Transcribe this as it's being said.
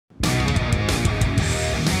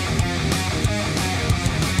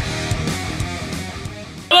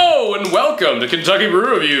everyone. Welcome to Kentucky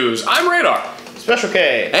Brew Reviews. I'm Radar. Special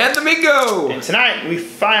K. And the Mingo. And tonight we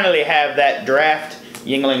finally have that draft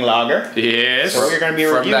Yuengling lager. Yes. So we're going to be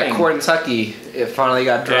From reviewing. that Kentucky, it finally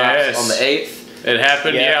got dropped on the 8th. It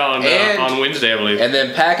happened, on Wednesday, I believe. And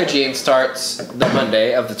then packaging starts the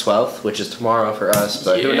Monday of the 12th, which is tomorrow for us,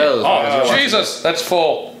 but who knows? Oh, Jesus, that's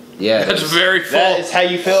full. Yeah. That's very full. That is how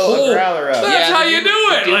you fill a growler up. That's how you do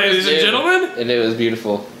it, ladies and gentlemen. And it was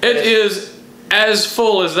beautiful. It is as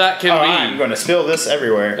full as that can be. I'm going to spill this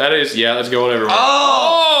everywhere. That is, that's going everywhere.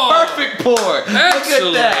 Oh, perfect pour. Excellent.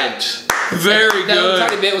 Look at that. Very good. That little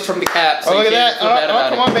tiny bit was from the cap. So look at that. Oh,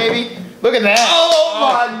 come on, baby. Look at that. Oh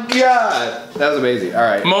my God. That was amazing. All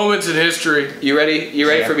right. Moments in history. You ready? You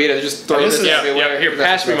ready for me to just throw this everywhere? Yeah, here,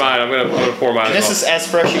 pass me mine. I'm gonna pour mine. And this is as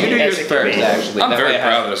fresh as you do it yours can first, be. actually. I'm very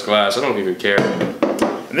proud of this glass. I don't even care.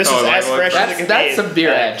 And this is as fresh as it can be. That's some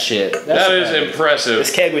beer ad shit. That is impressive.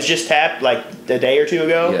 This keg was just tapped like a day or two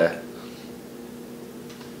ago. Yeah.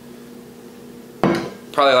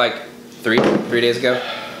 Probably like three days ago.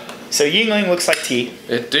 So Yuengling looks like tea.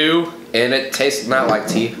 It do. And it tastes not like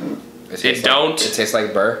tea. It don't. It tastes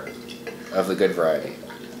like burr of the good variety.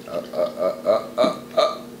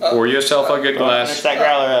 Pour yourself a good Finish glass. that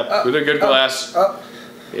growler up. With a good glass.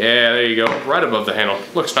 Yeah, there you go. Right above the handle.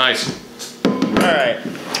 Looks nice. Alright.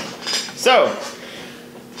 So,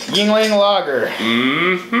 Yuengling lager.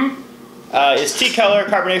 It's tea color.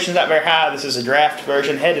 Carbonation's not very high. This is a draft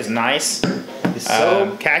version. Head is nice. It's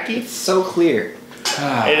so khaki. It's so clear.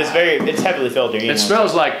 It's heavily filtered. It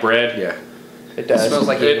smells like bread. Yeah. It does. It smells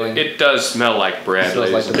like Yuengling. It does smell like bread. It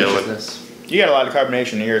smells like ladies and gentlemen. deliciousness. You got a lot of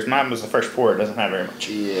carbonation in yours. Mine was the first pour. It doesn't have very much.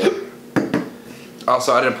 Yeah.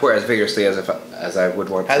 Also, I didn't pour it as vigorously as I would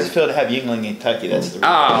want to. How does it feel to have Yuengling in Kentucky? That's the real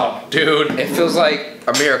Oh, dude. It feels like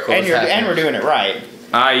a miracle. and we're doing it right.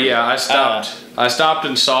 I stopped. I stopped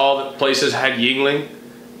and saw that places had Yuengling,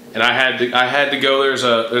 and I had to go. There's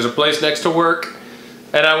a place next to work,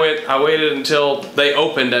 and I waited until they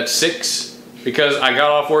opened at 6 because I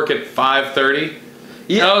got off work at 5:30.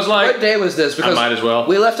 Yeah, I was like, what day was this? Because I might as well.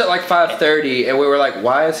 We left at like 5:30, and we were like,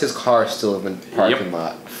 why is his car still in the parking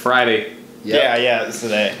lot? Friday. Yep. Yeah, this is the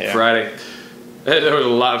day. Yeah. Friday. There was a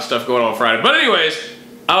lot of stuff going on Friday. But anyways,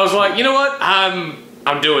 I was like, you know what?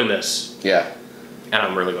 I'm doing this. Yeah. And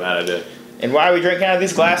I'm really glad I did. And why are we drinking out of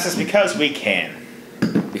these glasses? Because we can.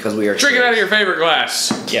 Because we are Drink it out of your favorite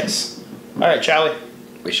glass. Yes. All right, Charlie.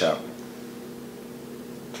 We shall.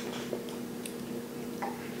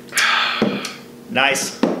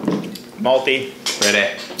 Nice. Malty.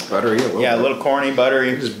 Ready. Buttery. Yeah, a little corny,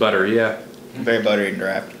 buttery. This is butter, yeah. Very buttery and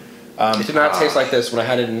draft. It did not taste like this when I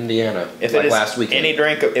had it in Indiana. If like it is last weekend. any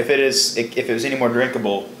drink, if it was any more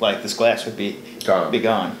drinkable, like this glass would be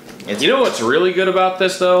gone. You know what's really good about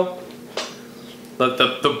this though?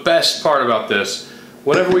 The best part about this,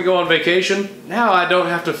 whenever we go on vacation, now I don't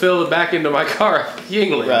have to fill it back into my car.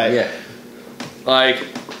 Yuengling. Right. Yeah. Like,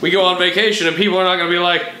 we go on vacation and people are not going to be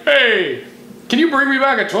like, hey, can you bring me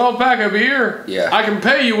back a 12-pack of beer? Yeah. I can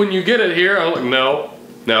pay you when you get it here. I'm like,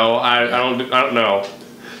 no, I don't know.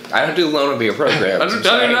 I don't do loan beer programs.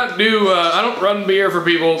 I don't run beer for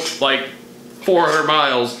people like 400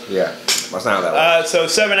 miles. Yeah. That's not how that works. So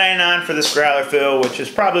 $7.99 for this growler fill, which is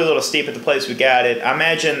probably a little steep at the place we got it. I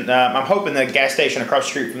imagine, I'm hoping the gas station across the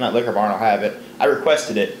street from that liquor barn will have it. I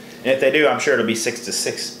requested it, and if they do, I'm sure it'll be $5 to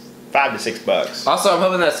 $6. Also, I'm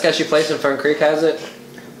hoping that sketchy place in Fern Creek has it.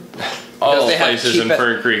 All they have places in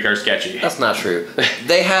Fern Creek are sketchy. That's not true.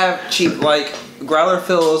 They have cheap, like, growler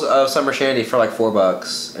fills of summer shandy for like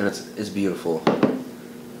 $4, and it's beautiful.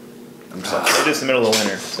 I'm sorry. It is the middle of the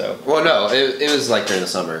winter, so. Well, no, it was like during the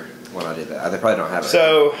summer when I did that. They probably don't have it.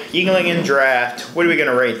 So, Yuengling in draft, what are we going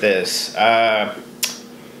to rate this? It's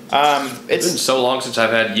been so long since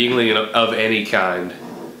I've had Yuengling of any kind.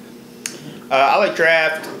 I like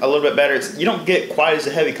draft a little bit better. You don't get quite as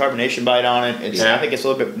a heavy carbonation bite on it. I think it's a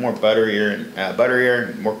little bit more butterier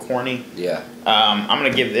and more corny. Yeah. I'm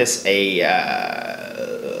going to give this a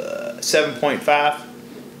 7.5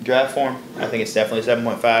 draft form. I think it's definitely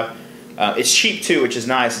 7.5. It's cheap too, which is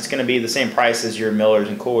nice. It's going to be the same price as your Millers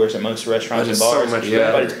and Coolers at most restaurants and bars. So much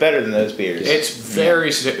better. But it's better than those beers. It's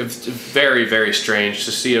very, very strange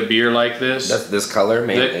to see a beer like this. That's this color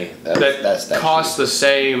mainly. That costs the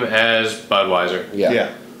same as Budweiser.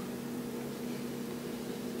 Yeah.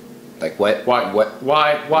 Like what?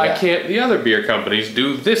 Why can't the other beer companies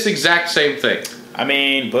do this exact same thing? I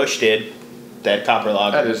mean, Busch did that copper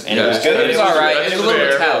lager, That is, and it was good. It's all right. It's a little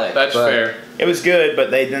metallic. That's fair. It was good,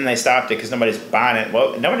 but then they stopped it because nobody's buying it.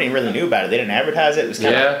 Well, nobody really knew about it. They didn't advertise it. It was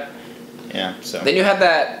kind of Yeah. So Then you had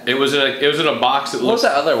that. It was in a box that What was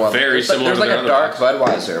looked that other one? very similar. There's like to a the dark other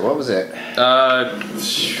box. Budweiser. What was it?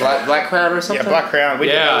 Black Crown or something. yeah, Black Crown. We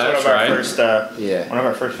did Yeah, that was that's right. one of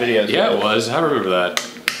our first videos. Yeah, it was. I remember that.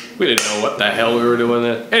 We didn't know what the hell we were doing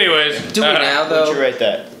then. Anyways. Do we now though? Would you rate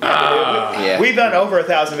that? Yeah. We've done over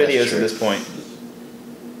 1,000 That's videos true. at this point.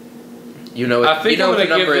 You know. I think you know I'm what the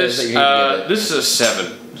gonna give number this. is that you're gonna give it. This is a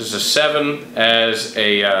 7. This is a 7 as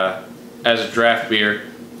a draft beer.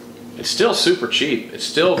 It's still super cheap. It's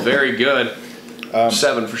still very good.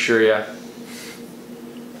 7 for sure. Yeah.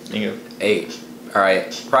 You go. 8. All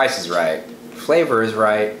right. Price is right. Flavor is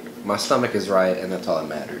right. My stomach is right, and that's all that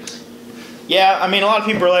matters. Yeah, I mean, a lot of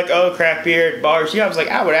people are like, "Oh, craft beer at bars." Yeah, I was like,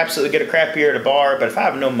 I would absolutely get a craft beer at a bar, but if I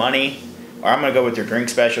have no money, or I'm gonna go with their drink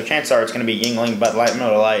special, chances are it's gonna be Yuengling, Bud Light,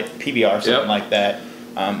 Miller Lite, PBR, something like that.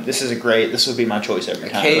 This would be my choice every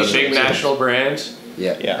time. The big national brands.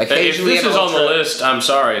 Yeah. Yeah. If Occasionally, this an is on the ultra- list, I'm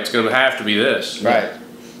sorry. It's going to have to be this. Right.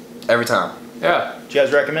 every time. Yeah. Do you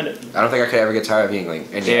guys recommend it? I don't think I could ever get tired of Yuengling.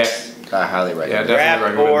 And yes, I highly recommend Yeah, it. definitely Wrap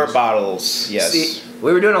recommend or this. bottles? Yes. See,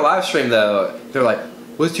 we were doing a live stream though. They're like,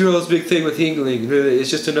 "What's your all's big thing with Yuengling? It's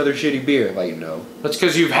just another shitty beer." Like, no. That's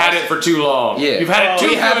because you've had it for too long. Yeah. You've had it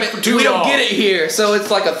too good for too long. We don't get it here, so it's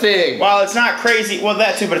like a thing. Well, it's not crazy. Well,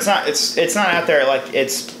 that too, but it's not. It's not out there like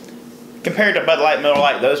it's compared to Bud Light, Miller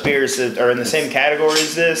Lite. Those beers that are in the same category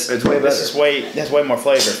as this. It's way This better. is has way more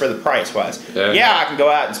flavor for the price wise. Yeah. I can go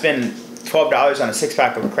out and spend $12 on a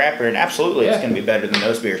 6-pack of a craft beer, and absolutely it's Yeah. going to be better than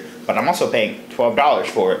those beers. But I'm also paying $12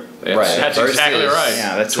 for it. Yes, Right. That's Versus- exactly right.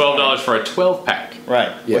 Yeah, that's $12 for a 12-pack. Right.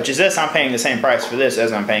 Yeah. Which is this? I'm paying the same price for this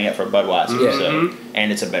as I'm paying it for Budweiser. Yeah. So,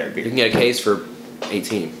 and it's a better You beer. can get a case for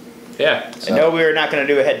 18. Yeah. I know we're not going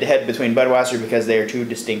to do a head-to-head between Budweiser because they are too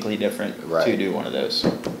distinctly different Right. to do one of those.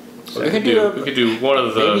 We could do one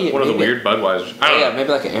of the maybe- weird Budweisers. I don't know. Maybe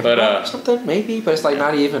like an But, or something, maybe, but it's like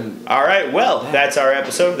not even. All right, well, that's our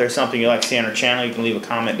episode. If there's something you'd like to see on our channel, you can leave a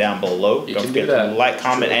comment down below. You Don't can forget do that. to like,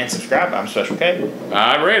 comment, and subscribe. I'm Special K.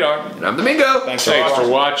 I'm Radar. And I'm Domingo. Thanks Thanks for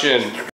watching.